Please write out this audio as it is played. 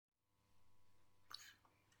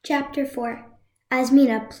Chapter 4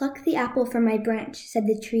 Azmina, pluck the apple from my branch, said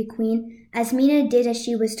the tree queen. Azmina did as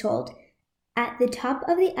she was told. At the top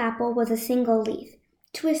of the apple was a single leaf.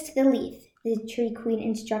 Twist the leaf, the tree queen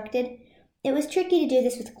instructed. It was tricky to do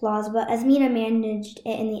this with claws, but Azmina managed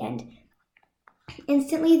it in the end.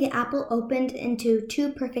 Instantly, the apple opened into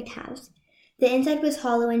two perfect halves. The inside was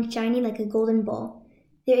hollow and shiny like a golden bowl.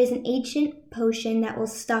 There is an ancient potion that will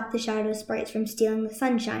stop the shadow sprites from stealing the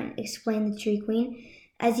sunshine, explained the tree queen.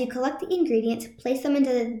 As you collect the ingredients, place them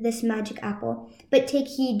into this magic apple. But take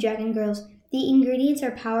heed, dragon girls. The ingredients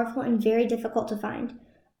are powerful and very difficult to find.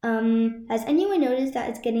 Has anyone noticed that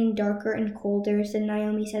it's getting darker and colder? Said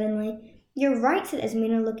Naomi suddenly. You're right, said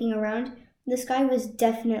Azmina, looking around. The sky was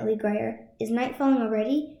definitely grayer. Is night falling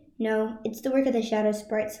already? No, it's the work of the shadow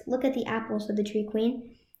sprites. Look at the apple, said the tree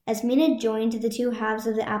queen. Azmina joined the two halves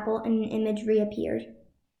of the apple and an image reappeared.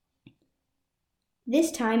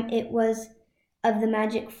 This time it was of the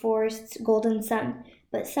magic forest's golden sun,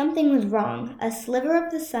 but something was wrong. A sliver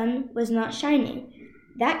of the sun was not shining.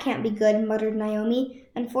 That can't be good, muttered Naomi.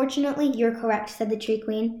 Unfortunately, you're correct, said the tree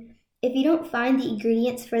queen. If you don't find the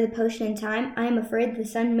ingredients for the potion in time, I am afraid the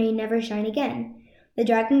sun may never shine again. The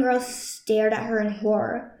dragon girl stared at her in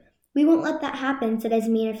horror. We won't let that happen, said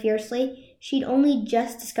Azmina fiercely. She'd only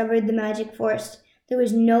just discovered the magic forest. There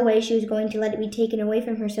was no way she was going to let it be taken away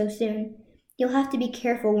from her so soon. You'll have to be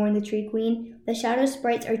careful, warned the tree queen. The shadow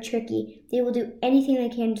sprites are tricky. They will do anything they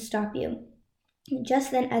can to stop you.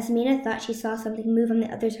 Just then, Azmina thought she saw something move on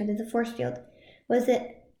the other side of the force field. Was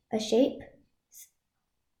it a shape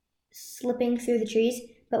slipping through the trees?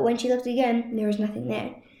 But when she looked again, there was nothing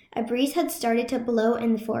there. A breeze had started to blow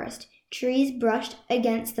in the forest. Trees brushed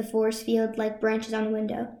against the force field like branches on a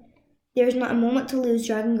window. There is not a moment to lose,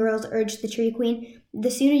 dragon girls, urged the tree queen.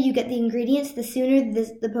 The sooner you get the ingredients, the sooner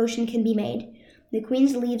the potion can be made. The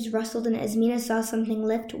queen's leaves rustled and Azmina saw something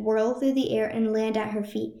lift, whirl through the air, and land at her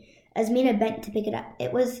feet. Azmina bent to pick it up.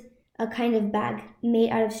 It was a kind of bag, made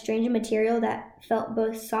out of strange material that felt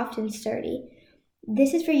both soft and sturdy.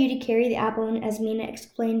 This is for you to carry the apple in, Azmina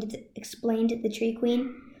explained the tree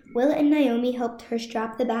queen. Willa and Naomi helped her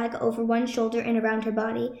strap the bag over one shoulder and around her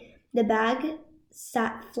body. The bag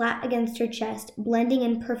sat flat against her chest, blending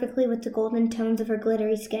in perfectly with the golden tones of her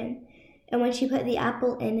glittery skin. And when she put the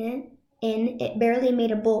apple in, it barely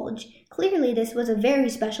made a bulge. Clearly, this was a very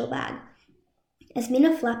special bag.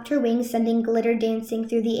 Azmina flapped her wings, sending glitter dancing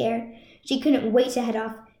through the air. She couldn't wait to head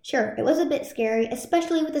off. Sure, it was a bit scary,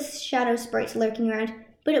 especially with the shadow sprites lurking around,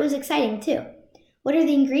 but it was exciting too. What are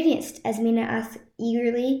the ingredients? Azmina asked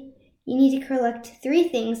eagerly. You need to collect 3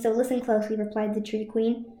 things, so listen closely, replied the tree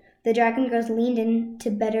queen. The dragon girls leaned in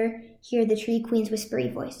to better hear the tree queen's whispery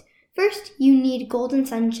voice. First, you need golden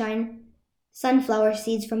sunflower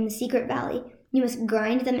seeds from the secret valley. You must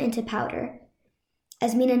grind them into powder.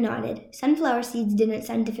 Azmina nodded. Sunflower seeds didn't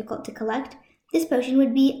sound difficult to collect. This potion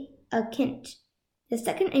would be a hint. The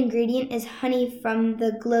second ingredient is honey from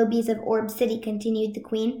the globies of Orb City, continued the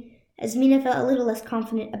queen. Azmina felt a little less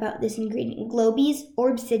confident about this ingredient. Globies?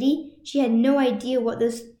 Orb City? She had no idea what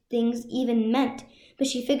those things even meant, but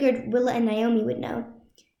she figured Willa and Naomi would know.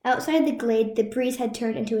 Outside the glade, the breeze had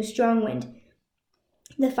turned into a strong wind.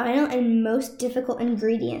 The final and most difficult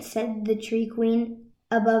ingredient, said the tree queen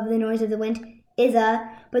above the noise of the wind,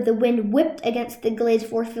 but the wind whipped against the glade's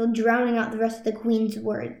force field, drowning out the rest of the queen's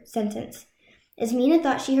sentence. Azmina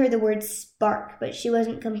thought she heard the word spark, but she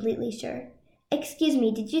wasn't completely sure. Excuse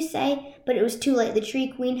me, did you say? But it was too late. The tree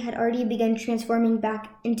queen had already begun transforming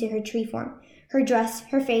back into her tree form. Her dress,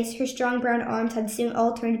 her face, her strong brown arms had soon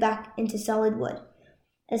all turned back into solid wood.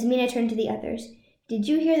 Azmina turned to the others. Did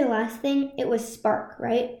you hear the last thing? It was spark,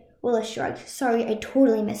 right? Willa shrugged. Sorry, I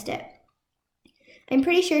totally missed it. I'm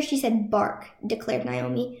pretty sure she said bark, declared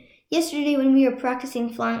Naomi. Yesterday when we were practicing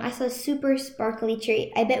flying, I saw a super sparkly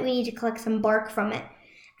tree. I bet we need to collect some bark from it.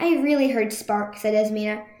 I really heard spark, said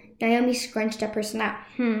Azmina. Naomi scrunched up her snout.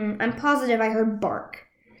 I'm positive I heard bark.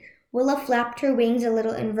 Willa flapped her wings a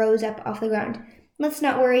little and rose up off the ground. Let's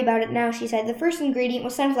not worry about it now, she said. The first ingredient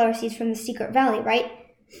was sunflower seeds from the secret valley, right?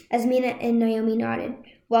 Azmina and Naomi nodded.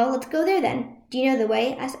 Well, let's go there then. Do you know the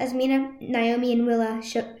way? Asked Azmina. Naomi and Willa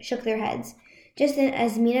shook their heads. Just then,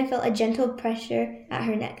 Azmina felt a gentle pressure at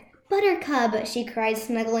her neck. Buttercup, she cried,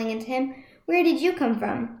 snuggling into him. Where did you come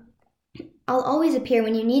from? I'll always appear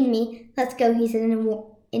when you need me. Let's go, he said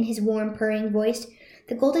in his warm, purring voice.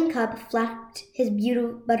 The golden cub flapped his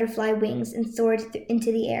beautiful butterfly wings and soared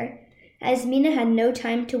into the air. Azmina had no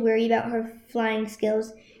time to worry about her flying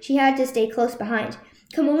skills. She had to stay close behind.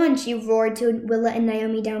 Come on, she roared to Willa and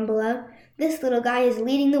Naomi down below. This little guy is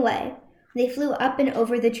leading the way. They flew up and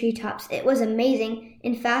over the treetops. It was amazing.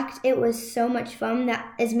 In fact, it was so much fun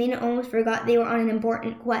that Azmina almost forgot they were on an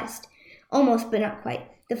important quest. Almost, but not quite.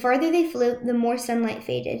 The farther they flew, the more sunlight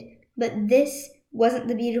faded. But this wasn't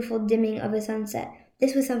the beautiful dimming of a sunset.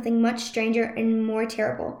 This was something much stranger and more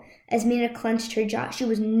terrible. Azmina clenched her jaw. She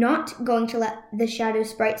was not going to let the shadow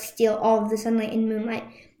sprite steal all of the sunlight and moonlight.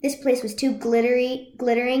 This place was too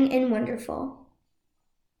glittering and wonderful.